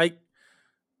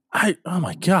Oh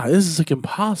my God, this is like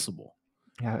impossible.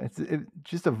 Yeah,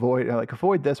 just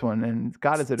avoid this one. And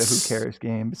God, is it a who cares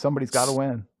game? Somebody's got to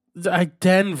win.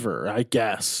 Denver, I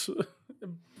guess.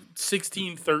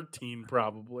 16-13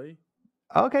 probably.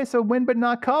 Okay, so win but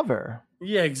not cover.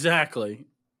 Yeah, exactly.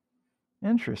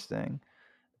 Interesting.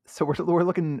 So we're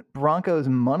looking Broncos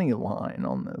money line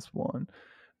on this one.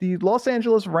 The Los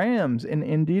Angeles Rams in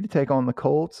Indy to take on the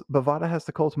Colts. Bovada has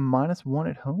the Colts -1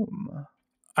 at home.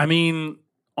 I mean,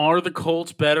 are the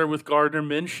Colts better with Gardner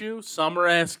Minshew? Some are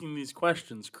asking these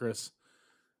questions, Chris.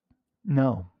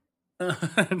 No.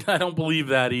 I don't believe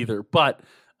that either. But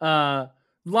a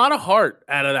lot of heart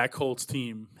out of that Colts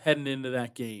team heading into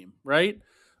that game, right?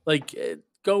 Like,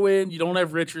 go in, you don't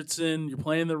have Richardson, you're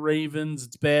playing the Ravens,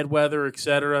 it's bad weather,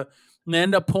 etc. And they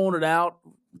end up pulling it out,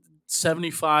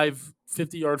 75,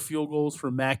 50-yard field goals for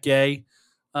Matt Gay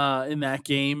in that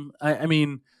game. I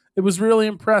mean, it was really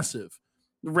impressive.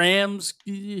 The Rams,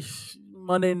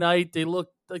 Monday night, they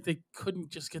looked like they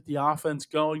couldn't just get the offense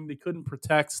going. They couldn't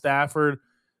protect Stafford,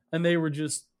 and they were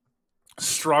just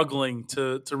struggling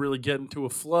to really get into a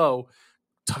flow.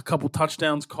 A couple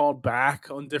touchdowns called back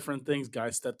on different things.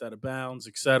 Guys stepped out of bounds,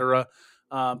 etc.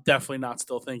 Definitely not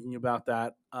still thinking about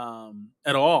that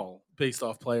at all based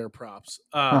off player props.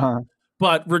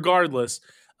 But regardless,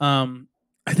 I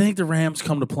think the Rams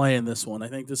come to play in this one. I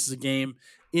think this is a game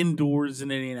indoors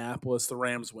in Indianapolis. The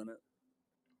Rams win it.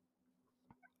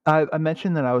 I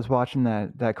mentioned that I was watching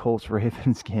that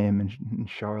Colts-Ravens game in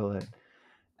Charlotte,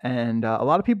 and a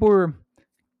lot of people were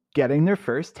getting their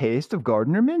first taste of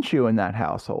Gardner Minshew in that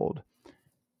household.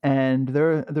 And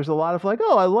there's a lot of like,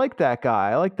 oh, I like that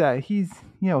guy. I like that. He's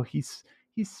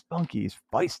spunky. He's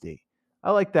feisty.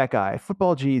 I like that guy.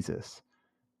 Football Jesus.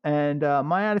 And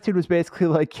my attitude was basically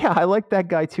like, yeah, I like that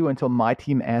guy too until my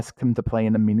team asked him to play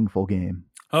in a meaningful game.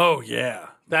 Oh, yeah.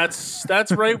 That's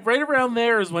right. Right around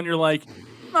there is when you're like,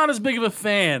 not as big of a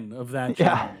fan of that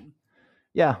gentleman.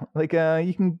 Yeah, like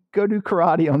you can go do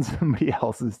karate on somebody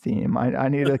else's team. I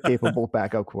need a capable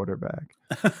backup quarterback.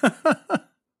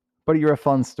 But you're a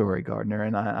fun story, Gardner,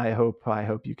 and I hope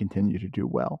you continue to do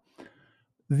well.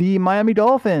 The Miami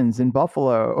Dolphins in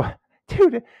Buffalo.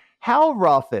 Dude, how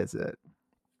rough is it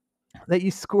that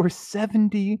you score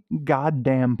 70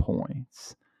 goddamn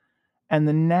points and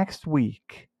the next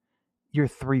week you're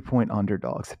 3-point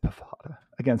underdogs at Bovada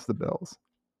against the Bills?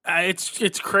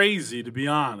 It's crazy, to be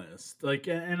honest. Like,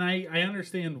 and I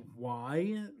understand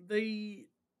why they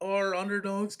are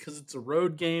underdogs because it's a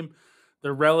road game.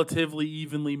 They're relatively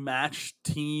evenly matched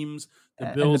teams.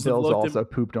 The Bills also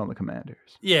pooped on the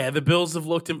Commanders. Yeah, the Bills have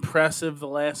looked impressive the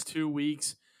last 2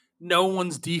 weeks. No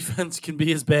one's defense can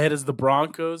be as bad as the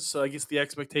Broncos, so I guess the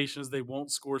expectation is they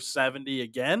won't score 70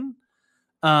 again.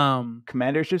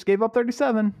 Commanders just gave up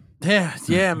 37.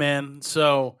 Yeah, man.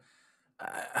 So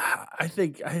I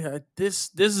think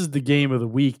this is the game of the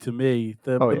week to me,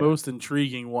 the most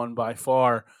intriguing one by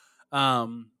far.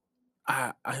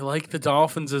 I like the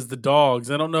Dolphins as the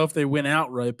dogs. I don't know if they win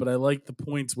outright, but I like the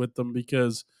points with them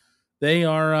because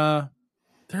they're a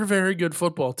very good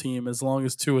football team as long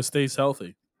as Tua stays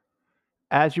healthy.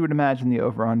 As you would imagine, the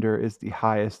over-under is the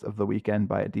highest of the weekend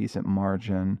by a decent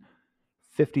margin,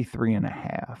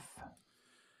 53.5.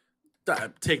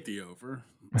 Take the over.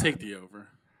 Take the over.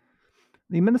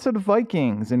 The Minnesota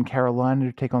Vikings in Carolina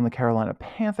to take on the Carolina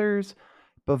Panthers.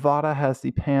 Bovada has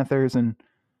the Panthers, and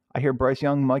I hear Bryce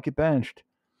Young might get benched.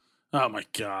 Oh, my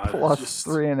God. Plus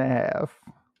 3.5.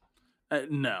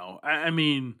 No. I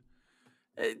mean,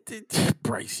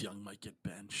 Bryce Young might get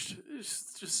benched.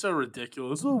 It's just so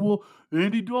ridiculous. Oh, well,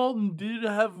 Andy Dalton did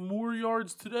have more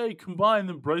yards today combined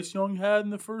than Bryce Young had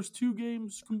in the first 2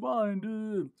 games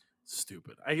combined.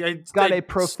 Stupid. I got a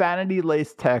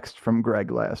profanity-laced text from Greg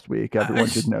last week. Everyone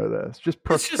should know this. Just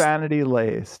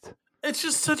profanity-laced. It's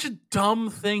just such a dumb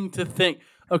thing to think.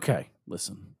 Okay,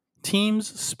 listen. Teams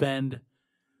spend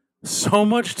so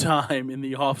much time in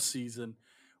the offseason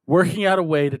working out a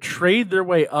way to trade their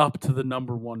way up to the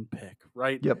number 1 pick,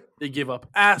 right? Yep. They give up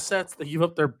assets. They give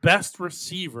up their best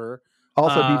receiver.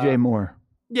 Also, DJ Moore.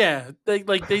 Yeah, they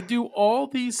do all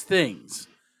these things.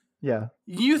 Yeah.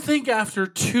 You think after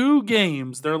 2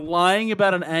 games they're lying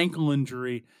about an ankle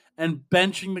injury and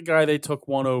benching the guy they took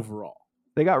 1 overall?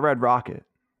 They got Red Rocket.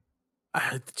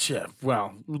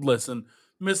 Well, listen,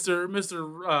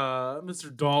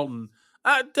 Mr. Dalton,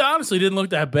 honestly didn't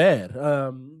look that bad.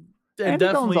 Andy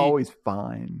Dalton's always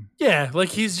fine. Yeah, like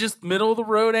he's just middle of the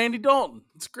road Andy Dalton.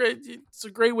 It's great. It's a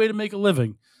great way to make a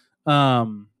living.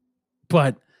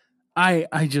 But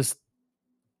I just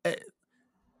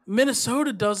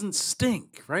Minnesota doesn't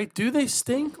stink, right? Do they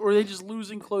stink, or are they just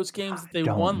losing close games that they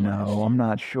won? No, I'm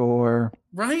not sure.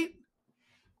 Right?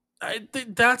 I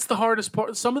think that's the hardest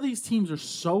part. Some of these teams are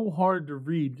so hard to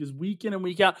read because week in and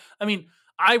week out. I mean,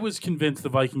 I was convinced the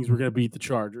Vikings were going to beat the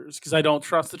Chargers because I don't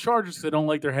trust the Chargers because I don't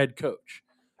like their head coach.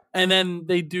 And then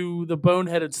they do the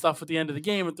boneheaded stuff at the end of the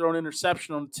game and throw an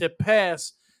interception on a tip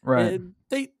pass. Right. And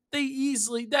they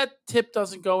easily, that tip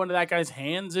doesn't go into that guy's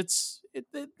hands.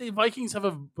 The Vikings have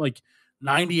a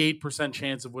 98%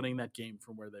 chance of winning that game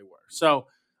from where they were. So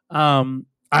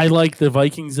I like the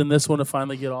Vikings in this one to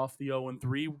finally get off the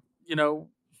 0-3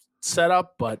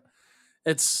 setup, but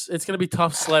it's going to be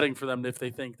tough sledding for them if they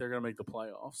think they're going to make the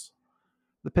playoffs.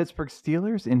 The Pittsburgh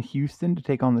Steelers in Houston to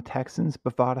take on the Texans.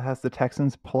 Bovada has the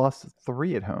Texans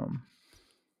 +3 at home.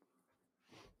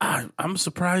 I'm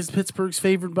surprised Pittsburgh's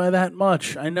favored by that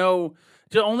much. I know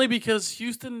only because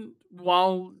Houston,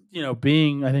 while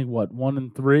being I think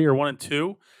 1-3 or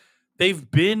 1-2, they've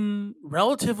been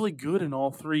relatively good in all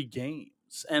three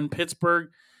games. And Pittsburgh,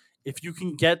 if you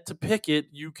can get to Pickett,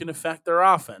 you can affect their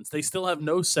offense. They still have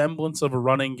no semblance of a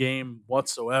running game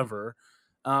whatsoever,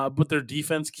 but their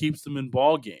defense keeps them in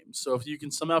ball games. So if you can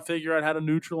somehow figure out how to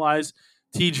neutralize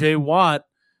T.J. Watt,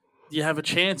 you have a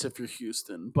chance if you're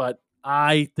Houston. But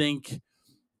I think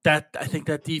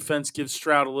that defense gives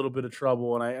Stroud a little bit of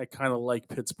trouble, and I kind of like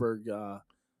Pittsburgh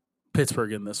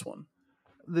in this one.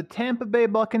 The Tampa Bay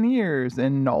Buccaneers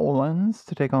in New Orleans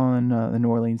to take on the New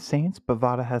Orleans Saints.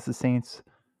 Bovada has the Saints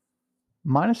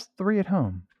 -3 at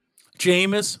home.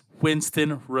 Jameis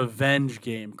Winston revenge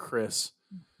game, Chris.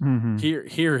 Mm-hmm.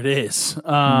 Here it is.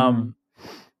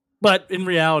 But in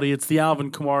reality, it's the Alvin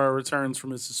Kamara returns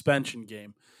from his suspension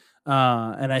game,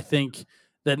 and I think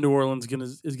that New Orleans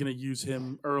is gonna use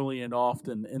him early and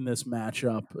often in this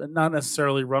matchup, and not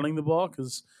necessarily running the ball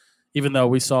because even though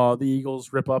we saw the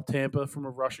Eagles rip up Tampa from a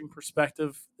rushing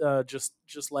perspective just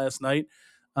last night,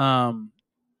 I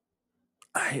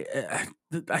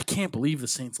can't believe the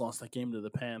Saints lost that game to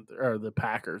the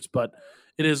Packers, but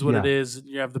it is what it is.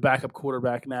 You have the backup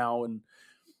quarterback now, and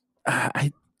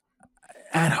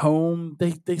at home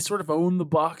they sort of own the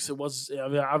Bucs. It was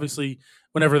obviously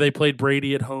whenever they played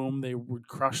Brady at home, they would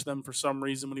crush them for some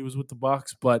reason when he was with the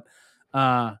Bucs, but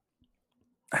I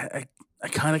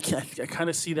kind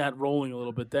of see that rolling a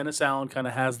little bit. Dennis Allen kind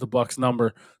of has the Bucs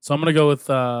number, so I'm going to go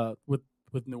with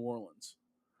New Orleans.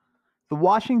 The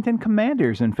Washington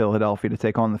Commanders in Philadelphia to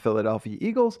take on the Philadelphia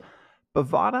Eagles.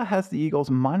 Bovada has the Eagles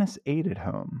 -8 at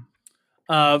home.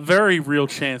 Very real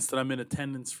chance that I'm in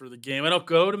attendance for the game. I don't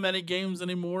go to many games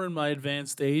anymore in my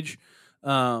advanced age,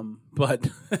 but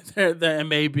there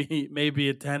may be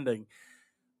attending.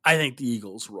 I think the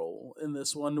Eagles roll in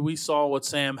this one. We saw what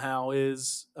Sam Howell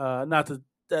is. Not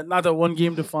that one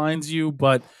game defines you,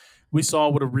 but we saw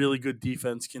what a really good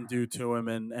defense can do to him,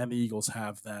 and the Eagles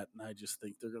have that. And I just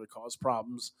think they're going to cause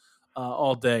problems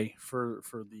all day for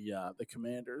the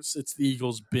Commanders. It's the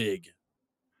Eagles big.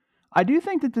 I do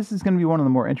think that this is going to be one of the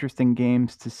more interesting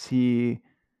games to see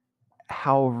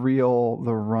how real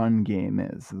the run game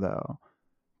is, though.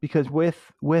 Because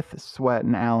with Sweat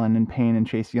and Allen and Payne and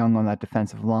Chase Young on that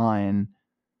defensive line,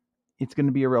 it's going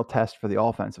to be a real test for the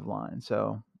offensive line.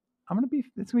 So it's going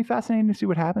to be fascinating to see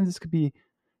what happens. This could be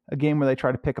a game where they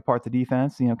try to pick apart the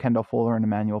defense. Kendall Fuller and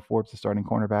Emmanuel Forbes, the starting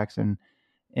cornerbacks in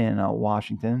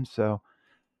Washington. So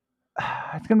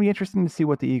it's going to be interesting to see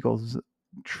what the Eagles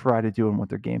try to do and what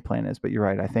their game plan is. But you're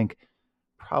right. I think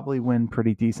probably win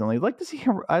pretty decently. I'd like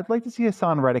to see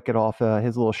Hassan Reddick get off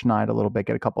his little schneid a little bit,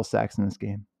 get a couple sacks in this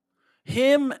game.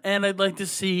 Him, and I'd like to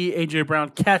see A.J. Brown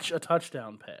catch a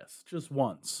touchdown pass just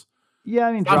once. Yeah,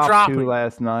 I mean, dropped 2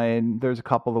 last night. There's a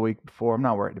couple the week before. I'm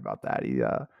not worried about that. He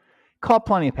caught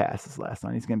plenty of passes last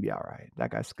night. He's going to be all right.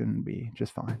 That guy's going to be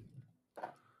just fine.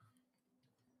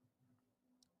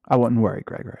 I wouldn't worry,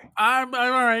 Gregory. I'm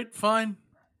all right. Fine.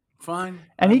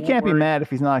 And he can't be mad if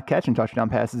he's not catching touchdown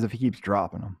passes if he keeps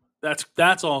dropping them.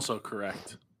 That's also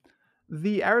correct.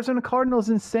 The Arizona Cardinals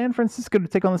in San Francisco to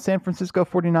take on the San Francisco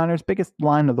 49ers. Biggest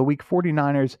line of the week,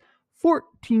 49ers,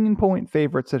 14-point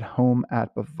favorites at home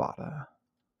at Bovada.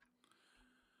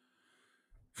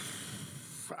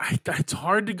 It's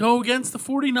hard to go against the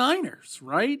 49ers,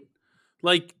 right?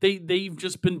 Like, they've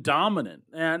just been dominant.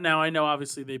 And now I know,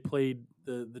 obviously, they played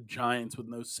the Giants with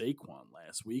no Saquon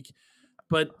last week.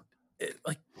 But,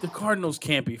 the Cardinals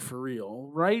can't be for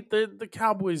real, right? The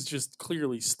Cowboys just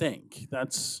clearly stink.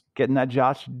 That's getting that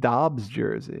Josh Dobbs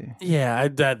jersey. Yeah,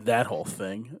 that whole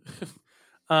thing.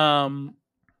 I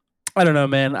don't know,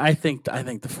 man. I think the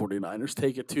 49ers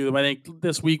take it to them. I think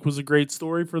this week was a great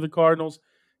story for the Cardinals.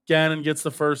 Gannon gets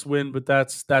the first win, but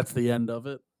that's the end of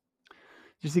it. Did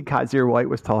you see Kaiser White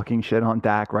was talking shit on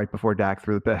Dak right before Dak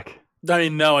threw the pick? I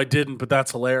mean, no, I didn't, but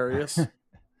that's hilarious.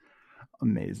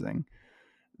 Amazing.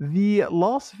 The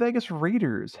Las Vegas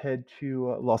Raiders head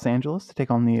to Los Angeles to take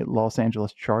on the Los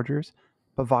Angeles Chargers.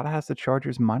 Bovada has the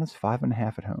Chargers minus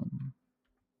 5.5 at home.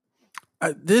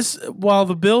 While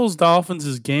the Bills Dolphins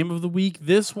is game of the week,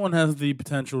 this one has the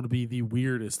potential to be the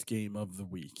weirdest game of the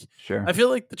week. Sure. I feel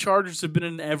like the Chargers have been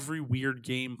in every weird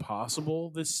game possible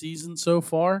this season so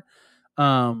far.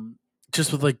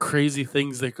 Just with like crazy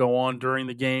things that go on during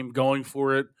the game, going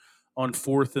for it on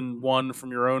 4th and 1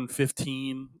 from your own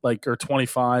 15, like, or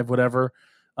 25, whatever.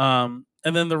 And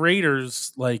then the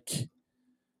Raiders, like,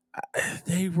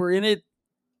 they were in it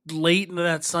late into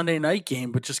that Sunday night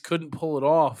game, but just couldn't pull it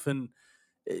off. And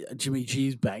Jimmy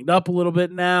G's banged up a little bit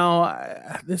now.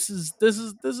 This is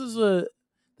a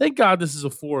thank God this is a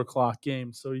 4:00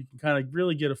 game, so you can kind of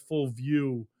really get a full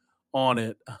view on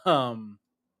it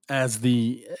as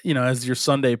your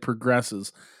Sunday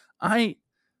progresses. I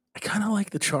kind of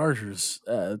like the Chargers,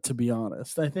 to be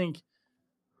honest. I think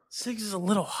 6 is a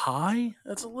little high.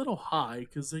 That's a little high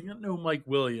because they got no Mike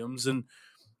Williams, and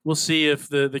we'll see if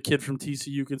the kid from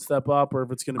TCU can step up, or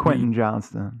if it's going to be Quentin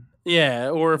Johnston. Yeah,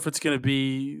 or if it's going to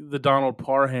be the Donald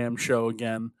Parham show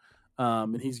again,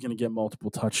 and he's going to get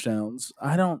multiple touchdowns.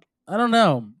 I don't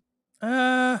know.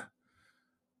 The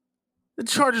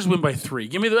Chargers win by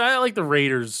 3. I like the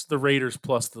Raiders. The Raiders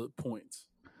plus the points.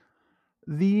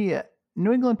 The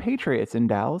New England Patriots in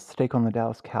Dallas to take on the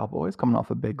Dallas Cowboys, coming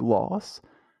off a big loss.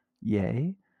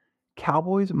 Yay.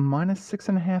 Cowboys minus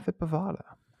 6.5 at Bovada.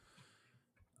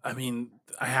 I mean,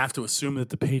 I have to assume that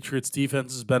the Patriots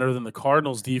defense is better than the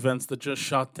Cardinals defense that just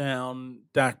shut down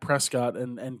Dak Prescott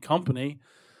and company.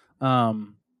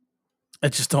 I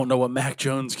just don't know what Mac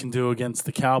Jones can do against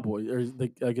the Cowboys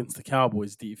against the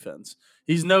Cowboys defense.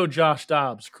 He's no Josh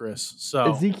Dobbs, Chris.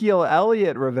 So Ezekiel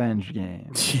Elliott revenge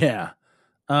game. Yeah.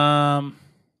 I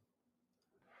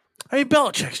mean,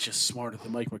 Belichick's just smarter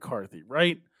than Mike McCarthy,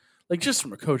 right? Like, just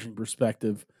from a coaching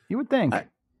perspective. You would think.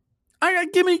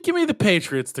 Give me the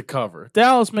Patriots to cover.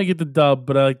 Dallas may get the dub,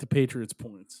 but I like the Patriots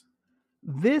points.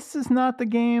 This is not the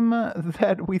game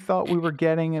that we thought we were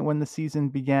getting when the season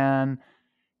began.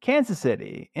 Kansas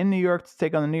City in New York to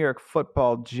take on the New York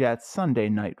Football Jets. Sunday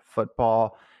Night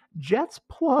Football. Jets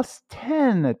plus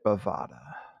 10 at Bovada.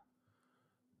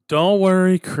 Don't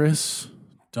worry, Chris.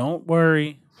 Don't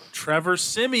worry. Trevor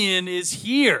Siemian is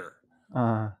here.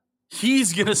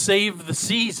 He's gonna save the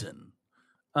season.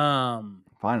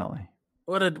 Finally.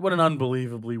 What an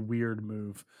unbelievably weird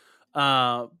move.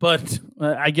 But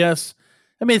I guess,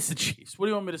 it's the Chiefs. What do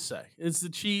you want me to say? It's the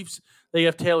Chiefs. They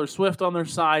have Taylor Swift on their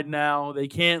side now. They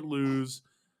can't lose.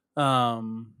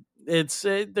 There's just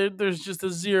a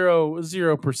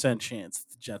 0% chance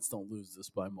that the Jets don't lose this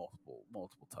by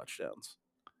multiple touchdowns.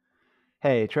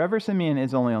 Hey, Trevor Siemian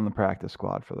is only on the practice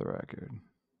squad for the record.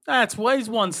 That's why he's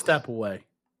one step away.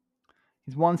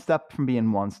 He's one step from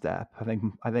being one step. I think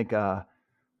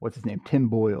what's his name? Tim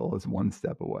Boyle is one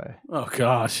step away. Oh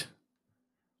gosh.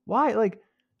 Why?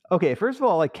 Okay, first of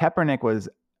all, Kaepernick was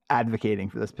advocating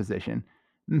for this position.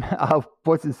 Matt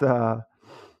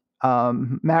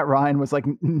Ryan was like,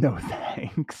 no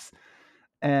thanks.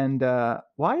 And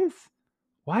why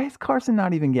is Carson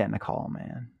not even getting a call,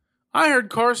 man? I heard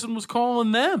Carson was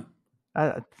calling them.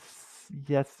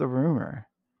 That's the rumor.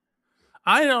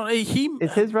 I don't.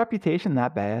 Is his reputation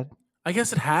that bad? I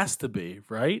guess it has to be,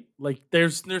 right? Like,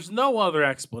 there's no other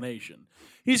explanation.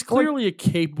 He's clearly a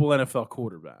capable NFL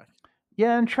quarterback.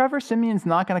 Yeah, and Trevor Siemian's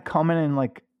not going to come in and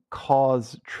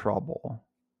cause trouble.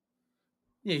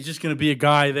 Yeah, he's just going to be a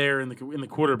guy there in the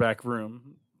quarterback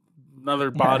room,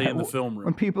 another body in the film room.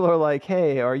 When people are like,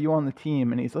 "Hey, are you on the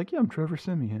team?" and he's like, "Yeah, I'm Trevor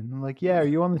Siemian." I'm like, "Yeah, are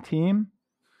you on the team?"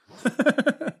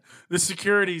 The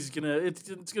security's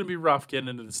it's gonna be rough getting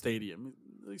into the stadium.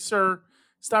 Like, sir,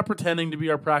 stop pretending to be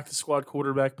our practice squad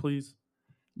quarterback, please.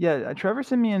 Yeah, Trevor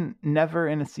Siemian never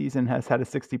in a season has had a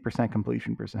 60%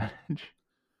 completion percentage,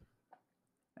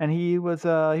 and he was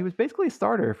basically a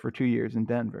starter for 2 years in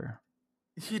Denver.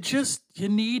 You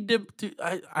need to.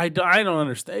 I don't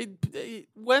understand.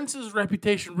 Wentz's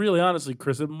reputation, really, honestly,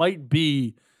 Chris, it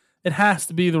has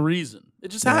to be the reason. It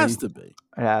just has to be.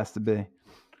 It has to be.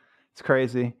 It's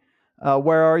crazy.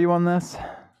 Where are you on this?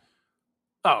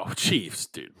 Oh, Chiefs,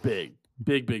 dude. Big.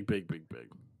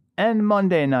 And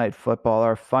Monday Night Football,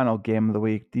 our final game of the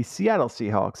week. The Seattle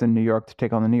Seahawks in New York to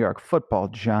take on the New York Football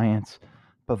Giants.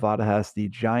 Bovada has the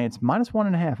Giants minus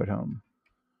 1.5 at home.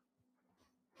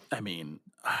 I mean,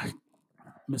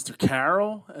 Mr.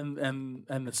 Carroll and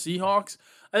the Seahawks,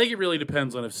 I think it really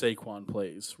depends on if Saquon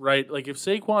plays, right? Like, if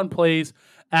Saquon plays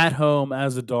at home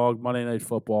as a dog Monday Night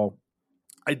Football,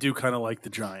 I do kind of like the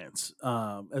Giants,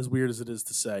 as weird as it is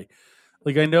to say.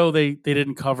 Like, I know they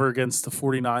didn't cover against the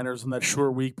 49ers in that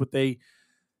short week, but they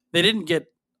they didn't get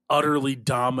utterly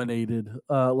dominated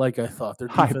like I thought. Their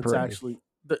defense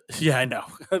I know.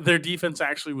 Their defense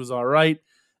actually was all right,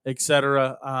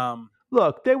 etc.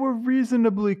 Look, they were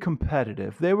reasonably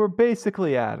competitive. They were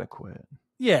basically adequate.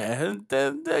 Yeah,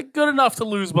 they're good enough to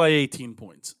lose by 18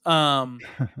 points.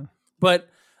 But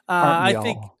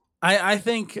I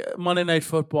think Monday Night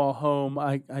Football home,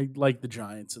 I like the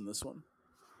Giants in this one.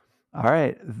 All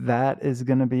right, that is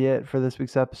going to be it for this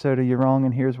week's episode of You're Wrong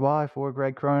and Here's Why. For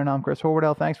Greg Crone, I'm Chris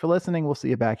Horwedel. Thanks for listening. We'll see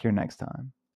you back here next time.